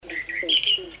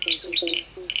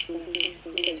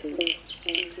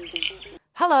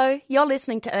Hello, you're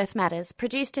listening to Earth Matters,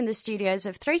 produced in the studios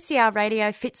of 3CR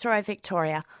Radio Fitzroy,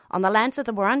 Victoria, on the lands of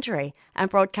the Wurundjeri, and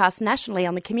broadcast nationally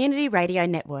on the Community Radio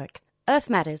Network. Earth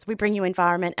Matters, we bring you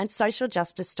environment and social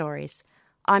justice stories.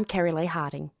 I'm Kerry Lee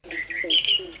Harding.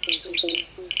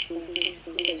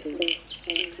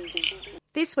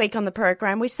 This week on the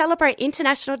program, we celebrate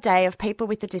International Day of People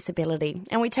with a Disability,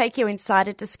 and we take you inside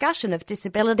a discussion of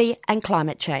disability and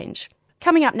climate change.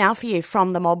 Coming up now for you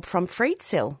from the mob from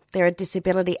Freedsill. They're a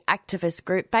disability activist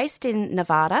group based in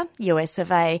Nevada, US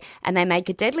of A, and they make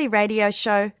a deadly radio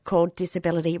show called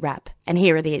Disability Rap. And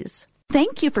here it is.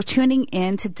 Thank you for tuning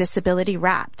in to Disability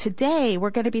Rap. Today, we're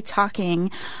going to be talking,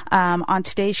 on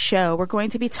today's show, we're going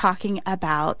to be talking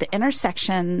about the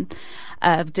intersection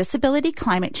of disability,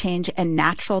 climate change, and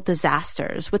natural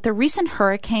disasters. With the recent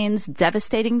hurricanes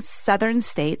devastating southern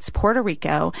states, Puerto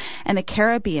Rico, and the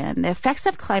Caribbean, the effects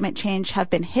of climate change have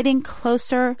been hitting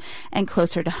closer and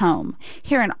closer to home.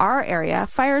 Here in our area,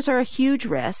 fires are a huge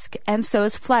risk, and so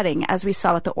is flooding, as we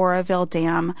saw at the Oroville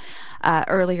Dam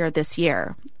earlier this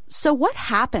year. So what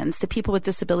happens to people with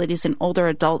disabilities and older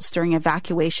adults during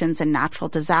evacuations and natural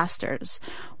disasters?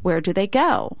 Where do they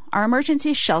go? Are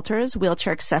emergency shelters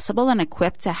wheelchair accessible and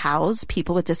equipped to house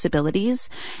people with disabilities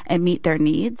and meet their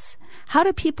needs? How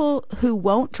do people who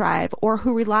won't drive or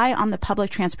who rely on the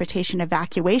public transportation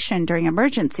evacuation during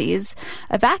emergencies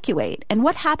evacuate? And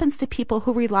what happens to people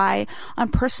who rely on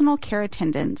personal care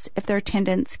attendants if their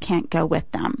attendants can't go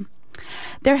with them?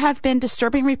 There have been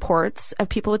disturbing reports of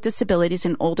people with disabilities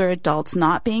and older adults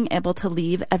not being able to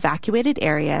leave evacuated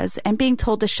areas and being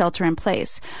told to shelter in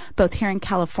place, both here in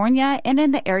California and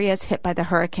in the areas hit by the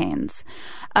hurricanes.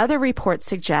 Other reports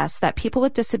suggest that people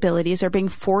with disabilities are being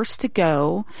forced to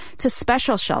go to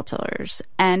special shelters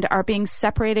and are being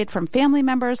separated from family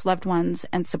members, loved ones,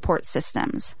 and support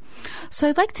systems. So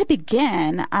I'd like to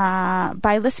begin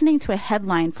by listening to a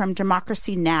headline from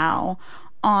Democracy Now!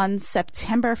 On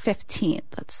September 15th.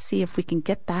 Let's see if we can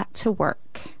get that to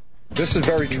work. This is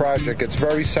very tragic. It's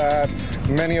very sad.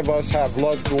 Many of us have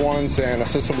loved ones in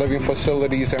assisted living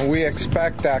facilities, and we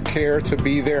expect that care to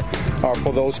be there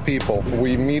for those people.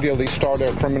 We immediately started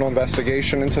a criminal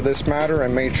investigation into this matter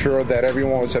and made sure that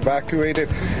everyone was evacuated,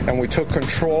 and we took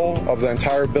control of the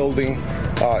entire building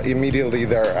immediately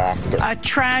thereafter. A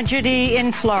tragedy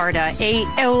in Florida. 8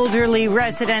 elderly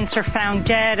residents are found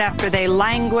dead after they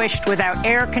languished without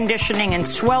air conditioning in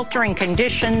sweltering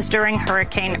conditions during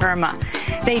Hurricane Irma.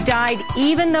 They died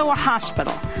even though a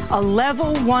hospital, a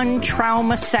level 1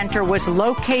 trauma center, was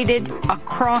located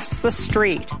across the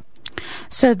street.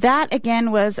 So that,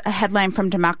 again, was a headline from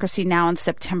Democracy Now! On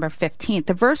September 15th.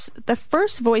 The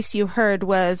first voice you heard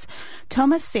was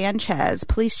Thomas Sanchez,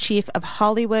 police chief of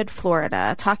Hollywood,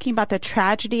 Florida, talking about the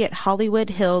tragedy at Hollywood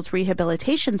Hills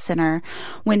Rehabilitation Center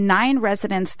when 9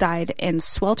 residents died in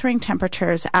sweltering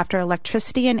temperatures after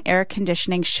electricity and air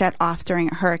conditioning shut off during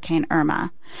Hurricane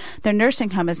Irma. Their nursing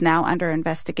home is now under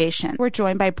investigation. We're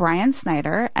joined by Brian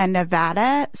Snyder, a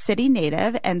Nevada City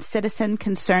native and citizen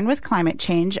concerned with climate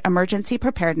change, emergency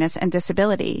preparedness, and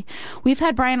disability. We've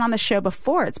had Brian on the show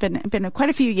before. It's been quite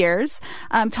a few years,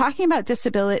 talking about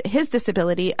his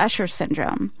disability, Usher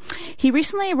syndrome. He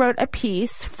recently wrote a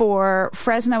piece for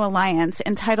Fresno Alliance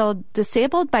entitled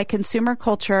 "Disabled by Consumer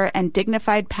Culture and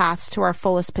Dignified Paths to Our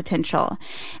Fullest Potential."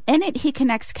 In it, he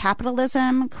connects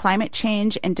capitalism, climate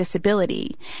change, and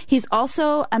disability. He's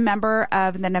also a member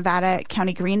of the Nevada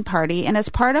County Green Party and is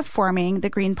part of forming the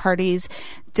Green Party's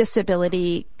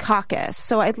Disability Caucus.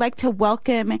 So I'd like to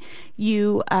welcome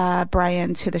you,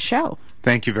 Brian, to the show.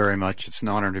 Thank you very much. It's an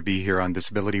honor to be here on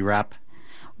Disability Rap.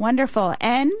 Wonderful.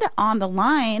 And on the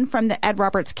line from the Ed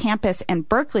Roberts campus in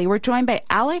Berkeley, we're joined by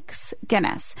Alex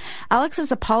Guinness. Alex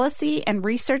is a policy and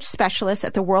research specialist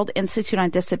at the World Institute on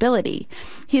Disability.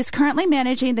 He is currently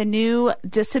managing the New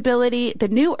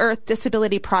Earth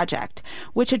Disability Project,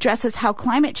 which addresses how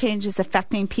climate change is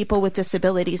affecting people with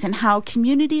disabilities and how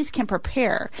communities can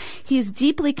prepare. He is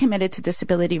deeply committed to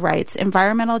disability rights,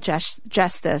 environmental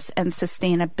justice, and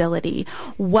sustainability.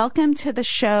 Welcome to the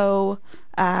show,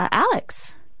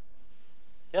 Alex.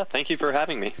 Yeah, thank you for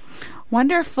having me.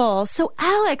 Wonderful. So,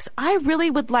 Alex, I really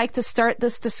would like to start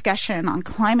this discussion on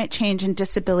climate change and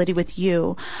disability with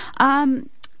you.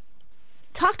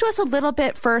 Talk to us a little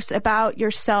bit first about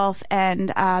yourself and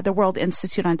the World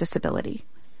Institute on Disability.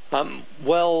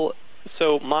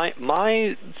 So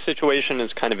my situation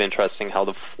is kind of interesting. How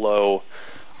the flow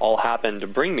all happened to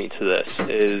bring me to this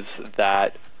is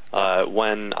that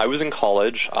when I was in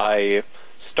college, I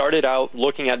started out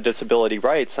looking at disability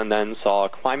rights and then saw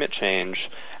climate change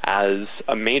as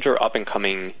a major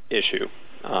up-and-coming issue,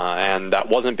 and that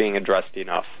wasn't being addressed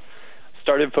enough.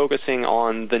 started focusing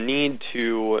on the need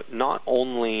to not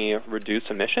only reduce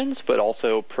emissions, but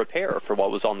also prepare for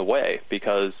what was on the way,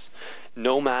 because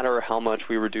no matter how much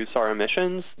we reduce our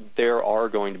emissions, there are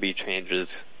going to be changes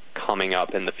coming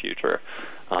up in the future,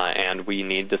 and we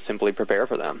need to simply prepare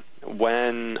for them.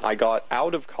 When I got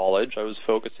out of college, I was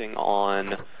focusing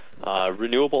on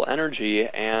renewable energy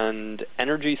and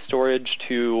energy storage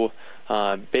to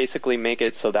basically make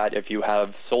it so that if you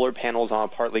have solar panels on a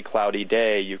partly cloudy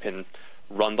day, you can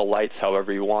run the lights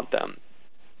however you want them.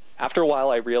 After a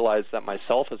while, I realized that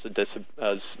myself,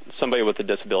 as somebody with a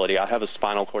disability, I have a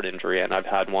spinal cord injury, and I've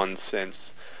had one since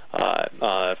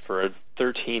for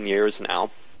 13 years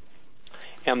now.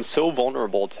 I'm so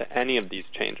vulnerable to any of these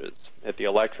changes. If the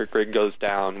electric grid goes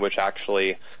down, which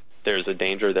actually there's a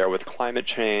danger there with climate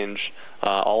change,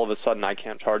 all of a sudden I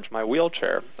can't charge my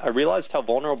wheelchair. I realized how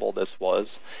vulnerable this was,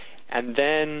 and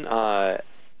then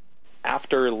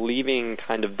after leaving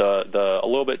kind of the a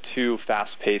little bit too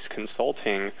fast-paced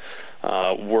consulting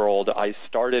world, I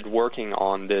started working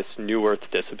on this New Earth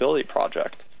Disability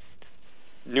project.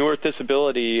 New Earth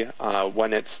Disability,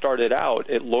 when it started out,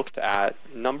 it looked at,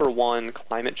 number one,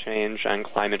 climate change and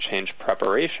climate change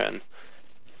preparation,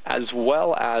 as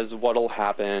well as what will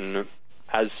happen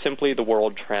as simply the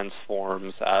world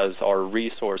transforms, as our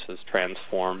resources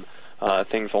transform,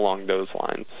 things along those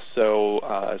lines.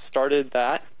 So started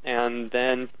that, and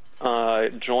then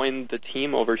joined the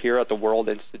team over here at the World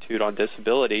Institute on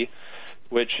Disability,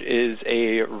 which is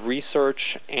a research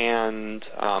and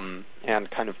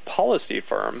kind of policy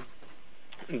firm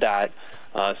that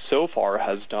so far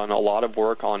has done a lot of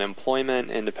work on employment,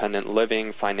 independent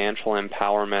living, financial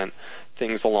empowerment,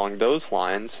 things along those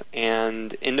lines,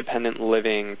 and independent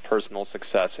living, personal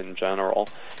success in general.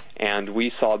 And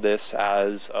we saw this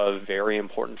as a very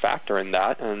important factor in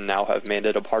that, and now have made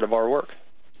it a part of our work.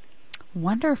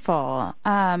 Wonderful.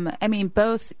 I mean,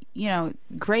 both,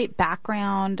 great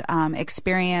background,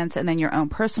 experience, and then your own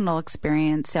personal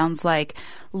experience sounds like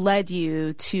led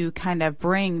you to kind of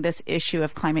bring this issue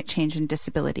of climate change and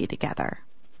disability together.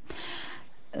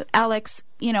 Alex,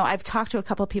 I've talked to a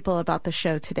couple of people about the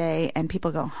show today, and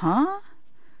people go, huh?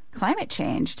 Climate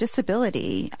change,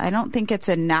 disability. I don't think it's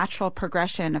a natural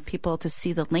progression of people to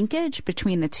see the linkage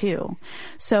between the two.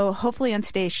 So hopefully on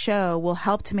today's show, we'll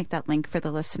help to make that link for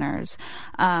the listeners.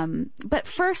 But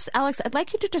first, Alex, I'd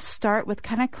like you to just start with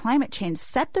kind of climate change.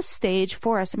 Set the stage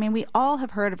for us. I mean, we all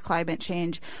have heard of climate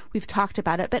change. We've talked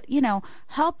about it, but,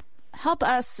 help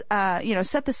us,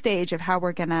 set the stage of how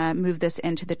we're going to move this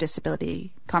into the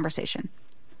disability conversation.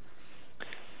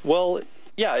 Well,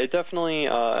 yeah, it definitely,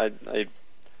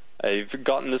 I've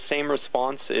gotten the same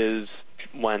response is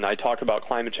when I talk about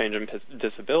climate change and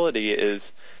disability is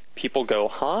people go,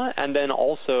 huh? And then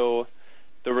also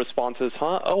the response is,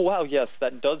 huh? Oh, wow, yes,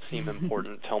 that does seem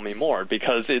important. Tell me more,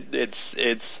 because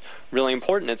it's really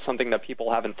important. It's something that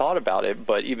people haven't thought about it,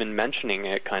 but even mentioning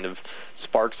it kind of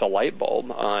sparks a light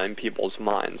bulb in people's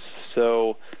minds.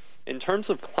 So in terms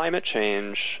of climate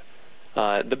change,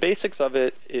 the basics of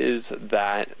it is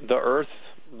that the Earth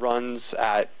runs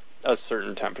at a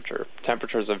certain temperature.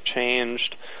 Temperatures have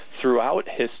changed throughout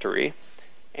history,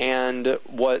 and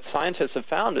what scientists have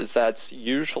found is that's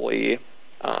usually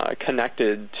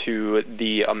connected to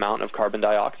the amount of carbon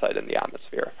dioxide in the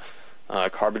atmosphere.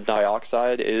 Carbon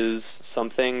dioxide is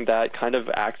something that kind of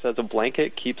acts as a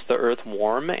blanket, keeps the Earth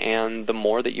warm, and the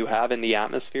more that you have in the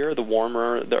atmosphere, the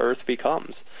warmer the Earth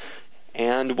becomes.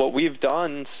 And what we've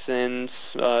done since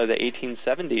the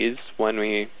 1870s, when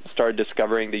we started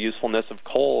discovering the usefulness of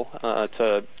coal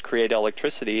to create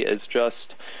electricity, is just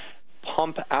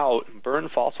burn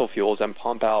fossil fuels and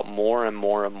pump out more and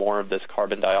more and more of this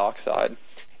carbon dioxide.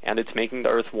 And it's making the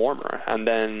Earth warmer. And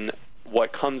then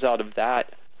what comes out of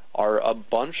that are a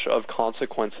bunch of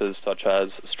consequences, such as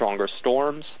stronger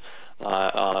storms,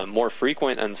 more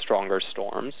frequent and stronger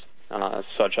storms,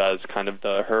 such as kind of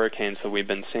the hurricanes that we've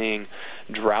been seeing,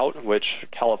 drought, which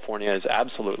California is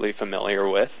absolutely familiar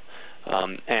with,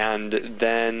 and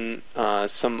then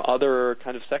some other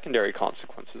kind of secondary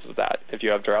consequences of that. If you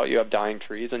have drought, you have dying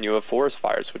trees, and you have forest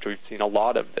fires, which we've seen a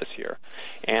lot of this year.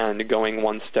 And going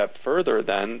one step further,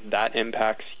 then, that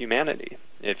impacts humanity.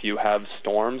 If you have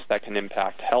storms, that can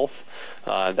impact health,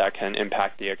 that can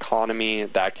impact the economy,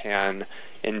 that can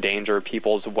endanger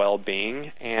people's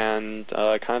well-being, and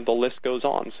kind of the list goes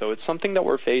on. So it's something that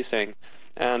we're facing.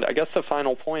 And I guess the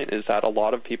final point is that a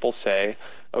lot of people say,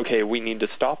 okay, we need to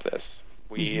stop this.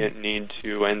 We need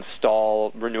to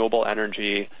install renewable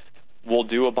energy. We'll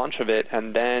do a bunch of it,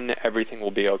 and then everything will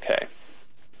be okay.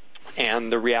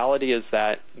 And the reality is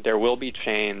that there will be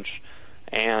change,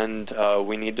 and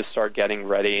we need to start getting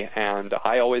ready. And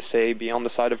I always say be on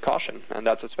the side of caution, and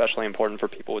that's especially important for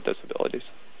people with disabilities.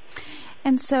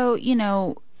 And so,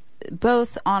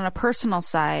 both on a personal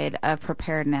side of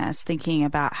preparedness, thinking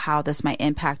about how this might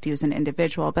impact you as an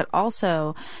individual, but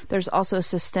also there's also a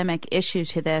systemic issue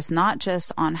to this, not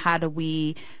just on how do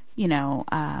we,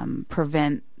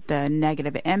 prevent the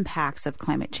negative impacts of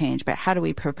climate change, but how do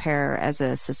we prepare as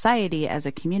a society, as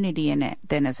a community, and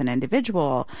then as an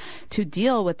individual to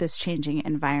deal with this changing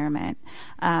environment?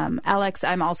 Alex,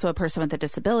 I'm also a person with a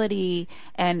disability,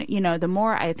 and the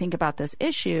more I think about this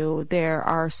issue, there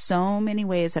are so many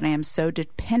ways that I am so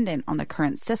dependent on the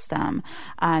current system.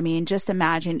 I mean, just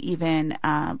imagine even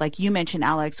like you mentioned,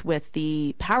 Alex, with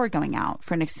the power going out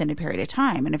for an extended period of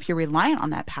time, and if you're reliant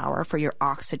on that power for your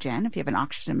oxygen, if you have an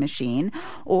oxygen machine,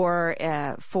 or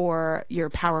for your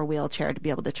power wheelchair to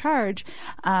be able to charge,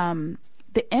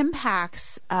 the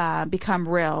impacts become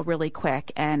real really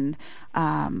quick and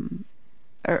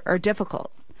are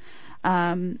difficult.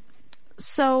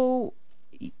 So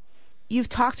you've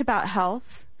talked about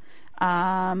health,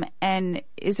 and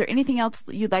is there anything else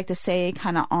you'd like to say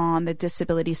kind of on the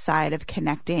disability side of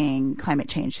connecting climate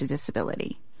change to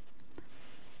disability?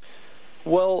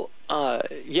 Well,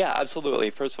 yeah,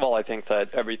 absolutely. First of all, I think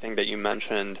that everything that you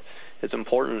mentioned is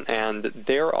important, and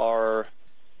there are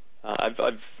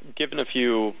I've given a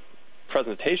few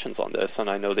presentations on this, and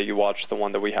I know that you watched the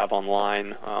one that we have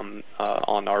online on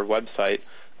our website,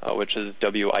 which is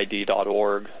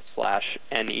wid.org/NED,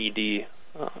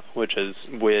 which is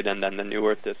WID and then the New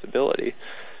Earth Disability.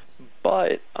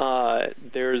 But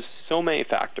there's so many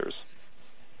factors.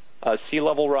 Sea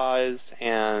level rise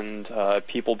and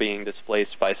people being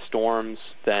displaced by storms,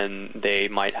 then they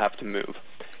might have to move.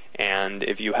 And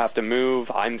if you have to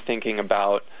move, I'm thinking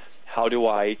about how do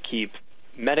I keep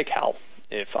Medi-Cal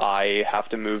if I have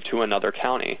to move to another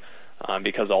county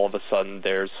because all of a sudden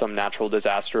there's some natural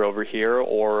disaster over here,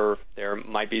 or there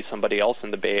might be somebody else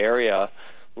in the Bay Area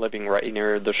living right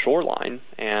near the shoreline,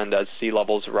 and as sea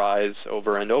levels rise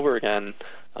over and over again,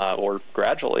 or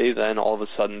gradually, then all of a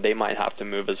sudden they might have to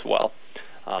move as well.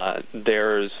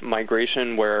 There's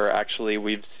migration where actually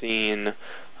we've seen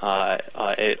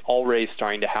it already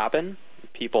starting to happen.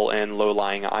 People in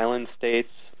low-lying island states,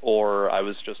 or I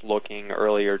was just looking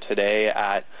earlier today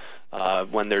at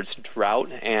when there's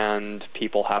drought and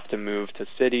people have to move to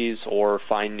cities or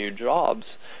find new jobs.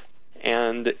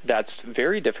 And that's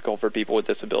very difficult for people with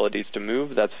disabilities to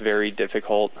move. That's very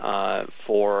difficult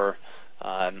for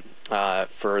them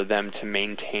to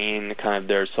maintain kind of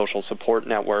their social support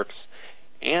networks.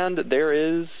 And there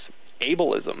is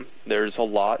ableism. There's a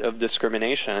lot of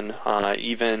discrimination,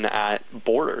 even at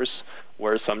borders,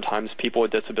 where sometimes people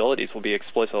with disabilities will be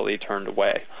explicitly turned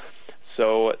away.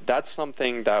 So that's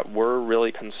something that we're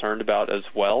really concerned about as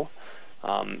well.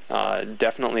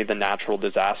 Definitely the natural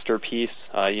disaster piece.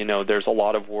 There's a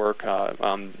lot of work.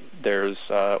 There's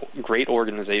a great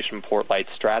organization, Port Light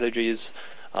Strategies,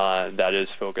 that is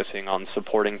focusing on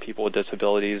supporting people with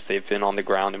disabilities. They've been on the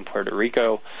ground in Puerto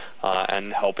Rico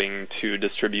and helping to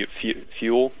distribute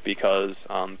fuel because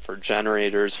for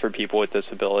generators for people with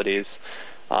disabilities,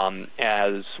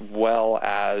 as well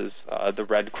as the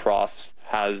Red Cross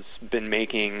has been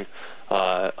making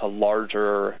a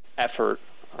larger effort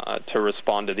to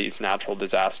respond to these natural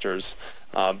disasters.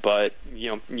 But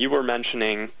you were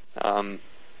mentioning the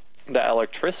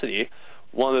electricity.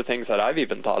 One of the things that I've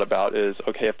even thought about is,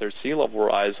 okay, if there's sea level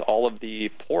rise, all of the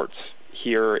ports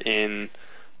here in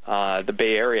the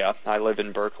Bay Area, I live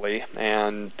in Berkeley,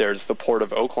 and there's the Port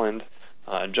of Oakland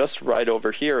just right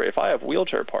over here. If I have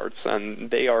wheelchair parts and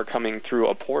they are coming through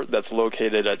a port that's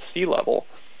located at sea level,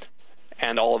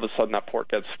 and all of a sudden that port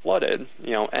gets flooded,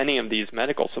 any of these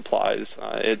medical supplies,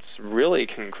 it really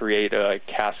can create a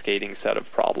cascading set of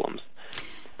problems.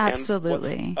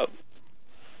 Absolutely.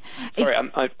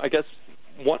 I guess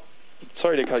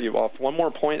sorry to cut you off. One more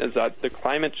point is that the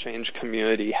climate change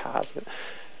community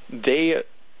they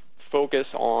focus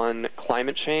on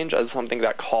climate change as something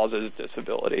that causes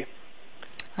disability.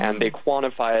 And they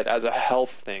quantify it as a health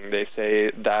thing. They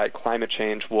say that climate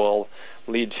change will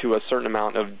lead to a certain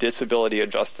amount of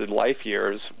disability-adjusted life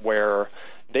years, where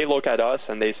they look at us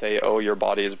and they say, oh, your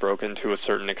body is broken to a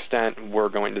certain extent. We're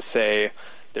going to say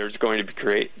there's going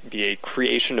to be a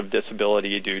creation of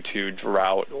disability due to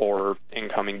drought or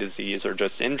incoming disease or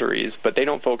just injuries. But they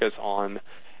don't focus on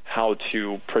how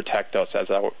to protect us as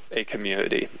a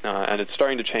community. And it's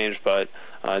starting to change, but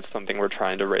it's something we're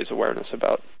trying to raise awareness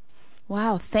about.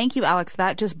 Wow. Thank you, Alex.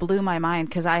 That just blew my mind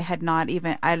because I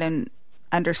didn't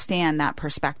understand that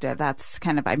perspective. That's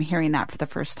I'm hearing that for the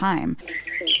first time.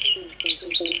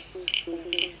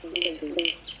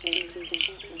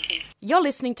 You're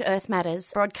listening to Earth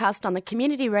Matters, broadcast on the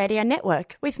Community Radio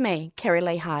Network with me, Kerry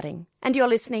Lee Harding. And you're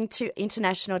listening to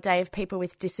International Day of People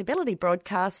with Disability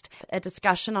broadcast, a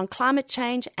discussion on climate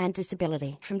change and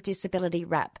disability from Disability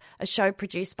Rap, a show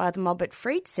produced by the mob at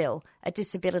Freedsil, a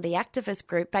disability activist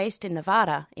group based in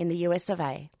Nevada in the US of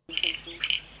A.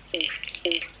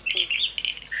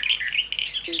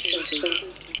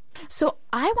 So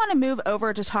I want to move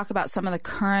over to talk about some of the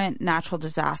current natural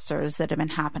disasters that have been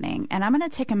happening. And I'm going to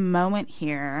take a moment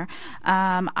here.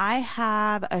 I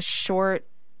have a short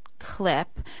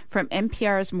clip from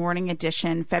NPR's Morning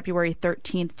Edition, February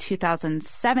 13th,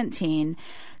 2017,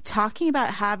 talking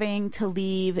about having to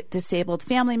leave disabled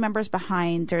family members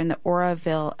behind during the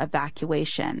Oroville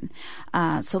evacuation.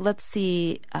 So let's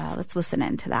listen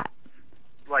in to that.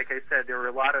 Like I said, there were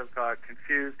a lot of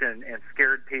confused and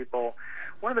scared people.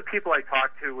 One of the people I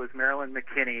talked to was Marilyn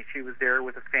McKinney. She was there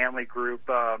with a family group.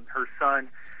 Her son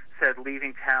said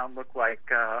leaving town looked like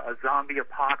a zombie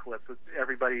apocalypse with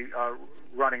everybody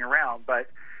running around. But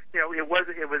it was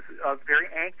very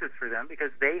anxious for them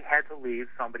because they had to leave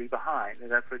somebody behind,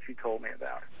 and that's what she told me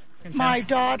about. My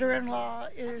daughter-in-law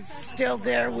is still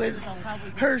there with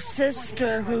her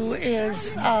sister, who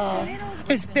is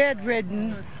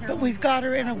bedridden, but we've got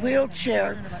her in a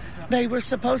wheelchair. They were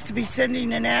supposed to be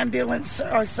sending an ambulance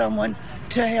or someone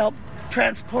to help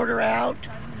transport her out,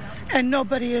 and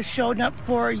nobody has shown up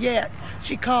for her yet.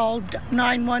 She called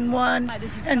 911,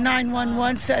 and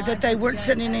 911 said that they weren't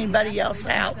sending anybody else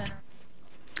out.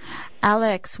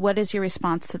 Alex, what is your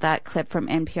response to that clip from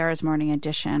NPR's Morning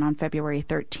Edition on February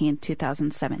 13th,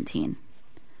 2017?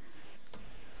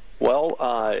 Well,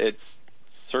 it's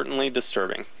certainly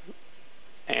disturbing.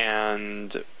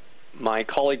 And my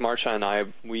colleague Marsha and I,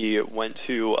 we went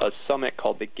to a summit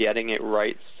called the Getting It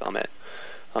Right Summit,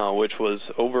 which was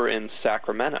over in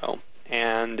Sacramento.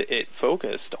 And it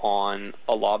focused on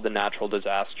a lot of the natural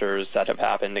disasters that have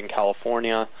happened in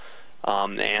California,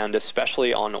 and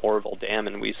especially on Oroville Dam.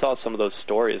 And we saw some of those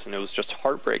stories, and it was just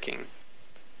heartbreaking.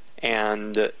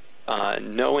 And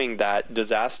knowing that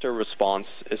disaster response,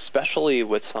 especially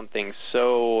with something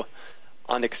so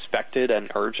unexpected and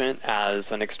urgent as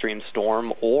an extreme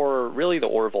storm, or really the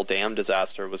Oroville Dam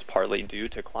disaster was partly due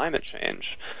to climate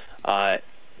change,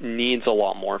 needs a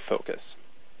lot more focus.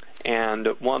 And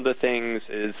one of the things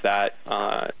is that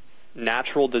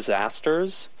natural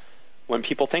disasters, when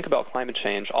people think about climate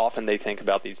change, often they think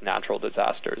about these natural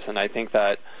disasters. And I think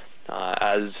that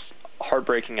as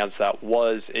heartbreaking as that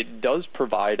was, it does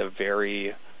provide a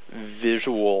very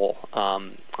visual,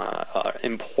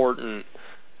 important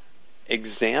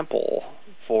example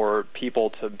for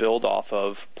people to build off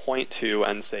of, point to,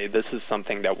 and say, this is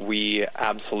something that we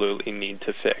absolutely need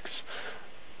to fix.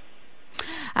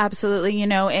 Absolutely.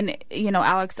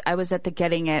 Alex, I was at the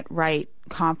Getting It Right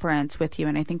conference with you,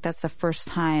 and I think that's the first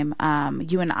time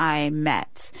you and I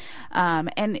met.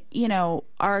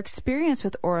 Our experience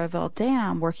with Oroville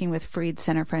Dam, working with Freed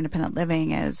Center for Independent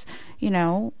Living, is,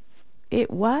 it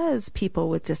was people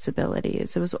with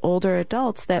disabilities. It was older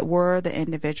adults that were the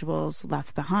individuals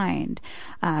left behind.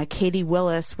 Katie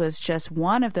Willis was just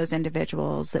one of those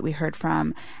individuals that we heard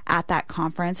from at that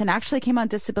conference, and actually came on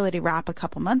Disability Rap a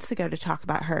couple months ago to talk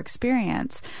about her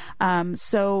experience.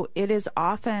 So it is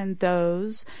often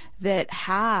those that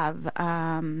have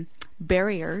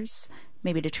barriers,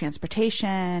 maybe to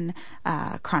transportation,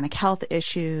 chronic health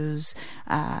issues,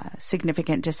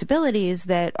 significant disabilities,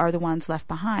 that are the ones left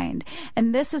behind.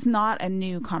 And this is not a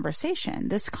new conversation.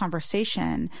 This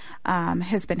conversation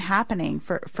has been happening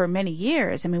for many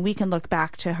years. I mean, we can look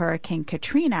back to Hurricane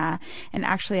Katrina, and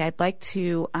actually I'd like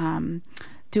to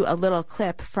do a little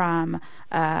clip from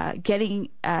Getting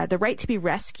the Right to Be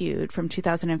Rescued from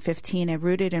 2015, a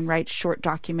Rooted in Right short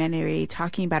documentary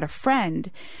talking about a friend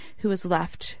who was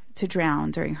left to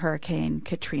drown during Hurricane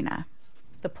Katrina.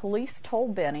 The police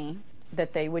told Benny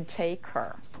that they would take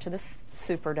her to the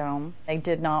Superdome. They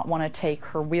did not want to take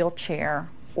her wheelchair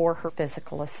or her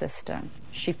physical assistant.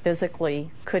 She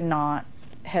physically could not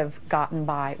have gotten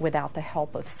by without the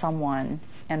help of someone,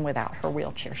 and without her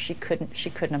wheelchair. She couldn't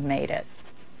have made it.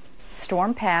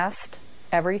 Storm passed.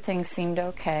 Everything seemed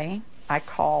okay. I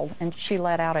called, and she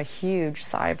let out a huge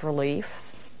sigh of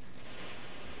relief.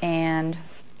 And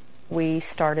we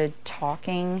started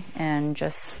talking and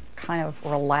just kind of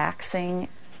relaxing.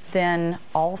 Then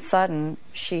all of a sudden,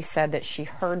 she said that she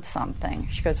heard something.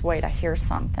 She goes, "Wait, I hear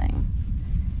something."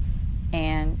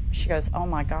 And she goes, "Oh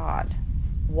my God,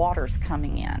 water's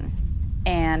coming in."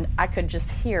 And I could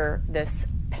just hear this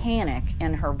panic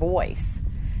in her voice.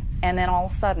 And then all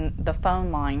of a sudden, the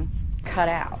phone line cut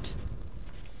out.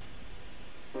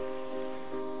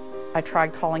 I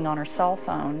tried calling on her cell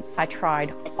phone. I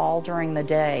tried all during the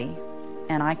day,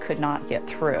 and I could not get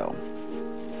through.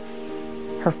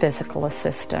 Her physical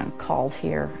assistant called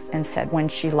here and said when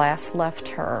she last left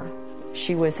her,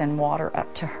 she was in water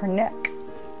up to her neck.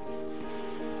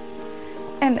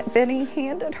 And Benny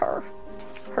handed her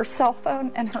her cell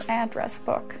phone and her address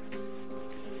book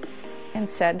and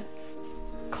said,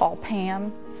 call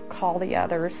Pam, call the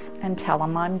others, and tell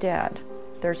them I'm dead.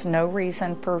 There's no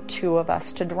reason for two of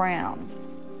us to drown.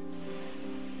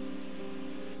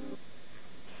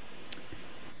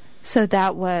 So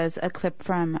that was a clip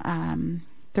from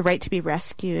The Right to be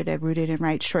Rescued, a Rooted in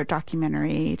Right short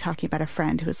documentary talking about a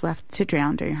friend who was left to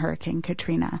drown during Hurricane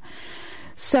Katrina.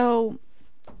 So,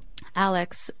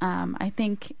 Alex, I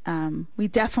think we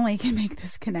definitely can make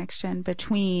this connection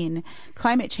between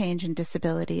climate change and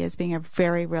disability as being a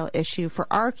very real issue for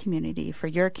our community, for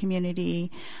your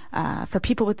community, for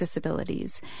people with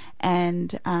disabilities.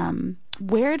 And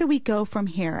where do we go from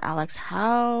here, Alex?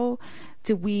 How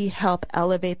do we help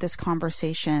elevate this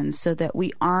conversation so that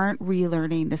we aren't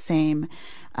relearning the same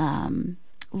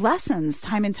lessons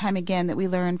time and time again that we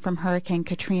learned from Hurricane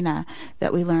Katrina,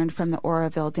 that we learned from the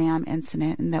Oroville Dam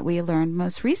incident, and that we learned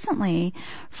most recently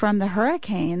from the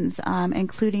hurricanes,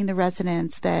 including the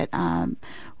residents that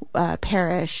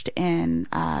perished in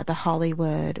the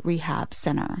Hollywood Rehab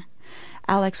Center.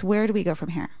 Alex, where do we go from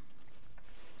here?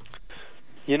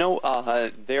 You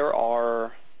know, there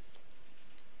are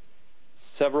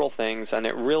several things, and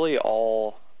it really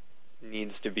all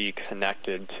needs to be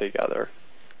connected together.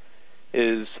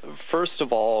 Is first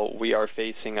of all, we are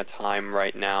facing a time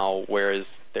right now where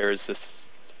there is this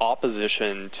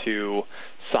opposition to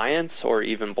science or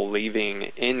even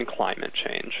believing in climate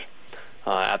change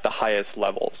at the highest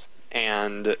levels.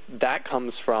 And that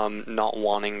comes from not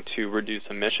wanting to reduce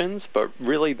emissions, but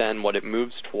really then what it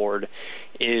moves toward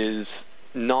is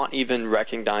not even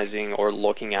recognizing or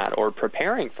looking at or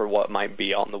preparing for what might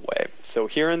be on the way. So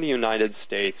here in the United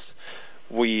States,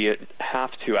 we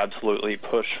have to absolutely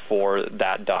push for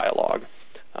that dialogue.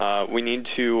 We need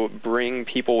to bring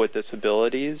people with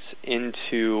disabilities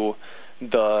into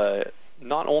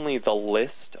not only the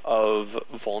list of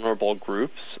vulnerable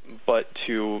groups, but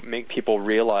to make people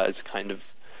realize kind of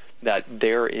that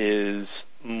there is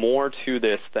more to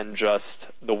this than just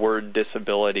the word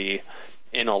disability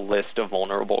in a list of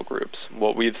vulnerable groups.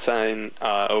 What we've seen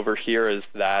over here is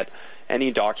that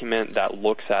any document that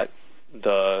looks at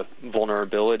the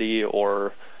vulnerability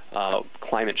or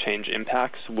climate change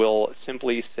impacts will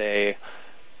simply say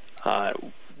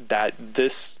that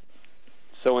this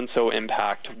so-and-so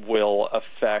impact will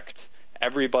affect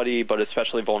everybody, but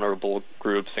especially vulnerable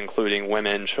groups, including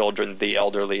women, children, the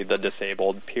elderly, the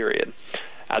disabled, period,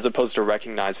 as opposed to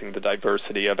recognizing the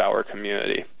diversity of our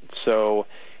community. So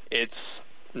it's,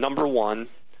 number one,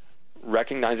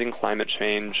 recognizing climate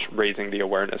change, raising the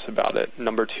awareness about it.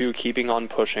 Number two, keeping on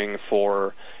pushing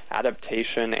for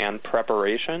adaptation and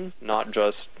preparation, not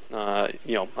just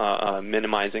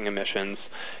minimizing emissions.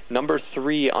 Number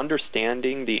three,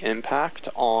 understanding the impact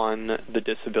on the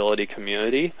disability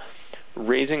community,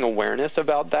 raising awareness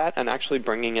about that, and actually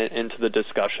bringing it into the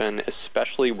discussion,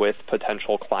 especially with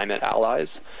potential climate allies.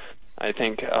 I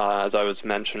think, as I was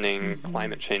mentioning,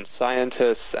 climate change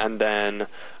scientists and then,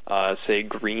 say,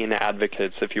 green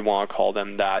advocates, if you want to call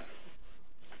them that,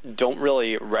 don't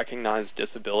really recognize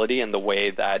disability in the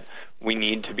way that we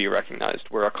need to be recognized.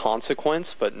 We're a consequence,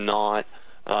 but not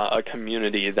a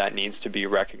community that needs to be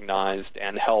recognized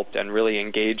and helped and really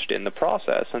engaged in the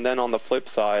process. And then on the flip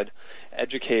side,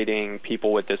 educating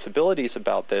people with disabilities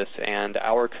about this, and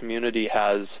our community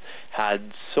has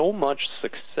had so much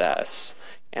success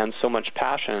and so much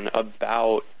passion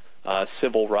about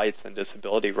civil rights and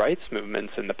disability rights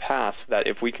movements in the past, that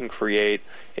if we can create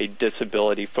a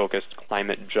disability-focused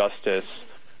climate justice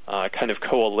kind of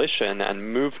coalition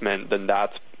and movement, then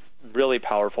that's really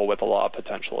powerful with a lot of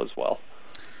potential as well.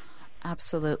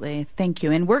 Absolutely. Thank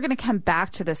you. And we're going to come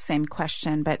back to the same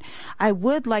question, but I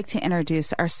would like to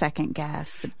introduce our second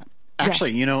guest.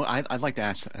 Actually, yes. I'd like to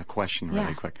ask a question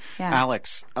really quick. Yeah.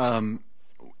 Alex,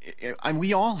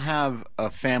 we all have a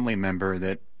family member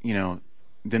that,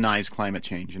 denies climate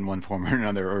change in one form or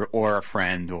another, or a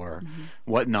friend or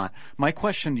whatnot. My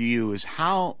question to you is,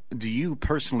 how do you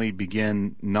personally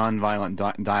begin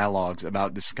nonviolent dialogues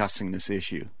about discussing this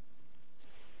issue?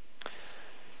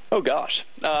 Oh, gosh.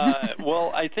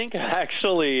 Well, I think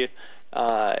actually,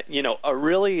 a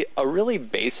really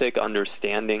basic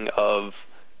understanding of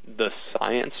the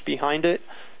science behind it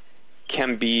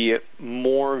can be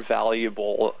more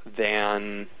valuable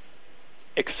than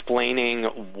explaining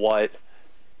what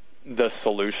the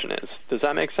solution is. Does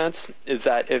that make sense? Is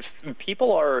that if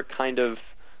people are kind of,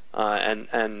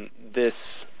 and this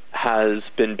has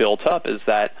been built up, is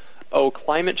that,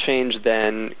 climate change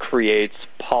then creates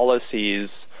policies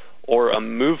or a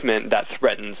movement that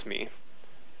threatens me.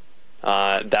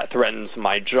 That threatens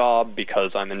my job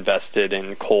because I'm invested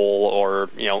in coal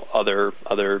or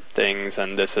other things,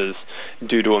 and this is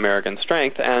due to American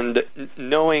strength. And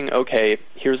knowing, okay,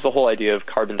 here's the whole idea of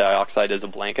carbon dioxide as a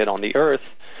blanket on the Earth,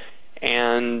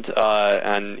 and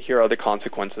here are the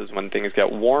consequences when things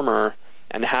get warmer,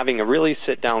 and having a really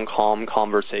sit-down, calm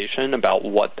conversation about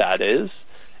what that is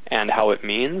and what it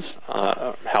means,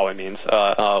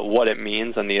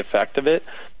 and the effect of it,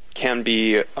 can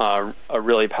be a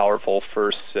really powerful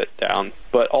first sit-down.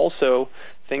 But also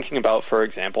thinking about, for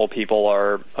example, people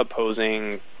are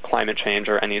opposing climate change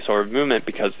or any sort of movement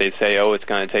because they say, it's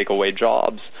going to take away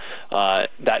jobs.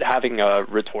 That having a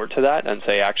retort to that and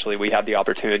say, actually, we have the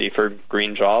opportunity for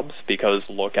green jobs because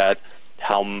look at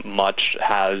how much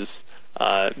has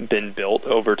been built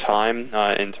over time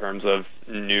in terms of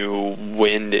new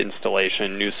wind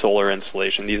installation, new solar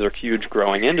installation. These are huge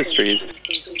growing industries.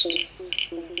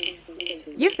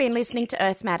 You've been listening to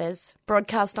Earth Matters,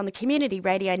 broadcast on the Community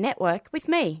Radio Network with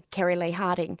me, Kerry Lee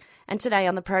Harding. And today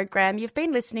on the program, you've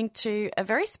been listening to a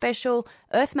very special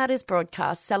Earth Matters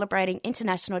broadcast celebrating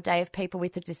International Day of People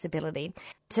with a Disability.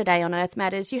 Today on Earth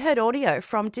Matters, you heard audio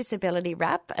from Disability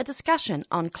Wrap, a discussion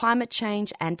on climate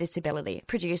change and disability,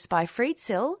 produced by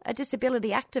Freedsil, a disability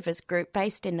activist group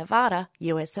based in Nevada,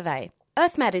 US of A.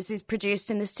 Earth Matters is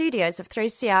produced in the studios of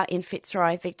 3CR in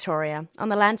Fitzroy, Victoria, on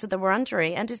the lands of the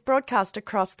Wurundjeri, and is broadcast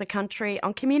across the country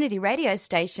on community radio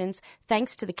stations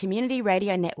thanks to the Community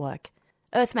Radio Network.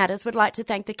 Earth Matters would like to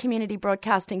thank the Community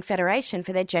Broadcasting Federation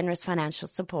for their generous financial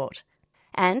support.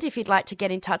 And if you'd like to get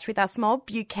in touch with us, Mob,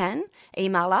 you can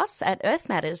email us at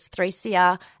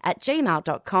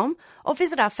earthmatters3cr@gmail.com or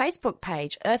visit our Facebook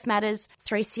page, Earth Matters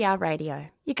 3CR Radio.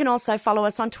 You can also follow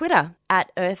us on Twitter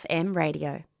at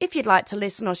EarthMRadio. If you'd like to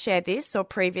listen or share this or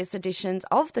previous editions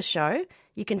of the show,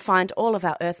 you can find all of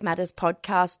our Earth Matters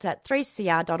podcasts at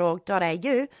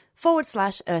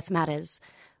 3cr.org.au/Earth Matters.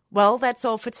 Well, that's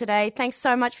all for today. Thanks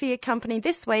so much for your company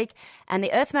this week, and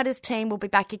the Earth Matters team will be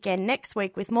back again next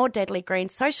week with more deadly green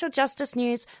social justice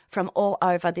news from all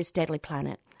over this deadly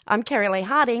planet. I'm Kerry Lee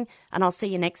Harding, and I'll see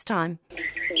you next time.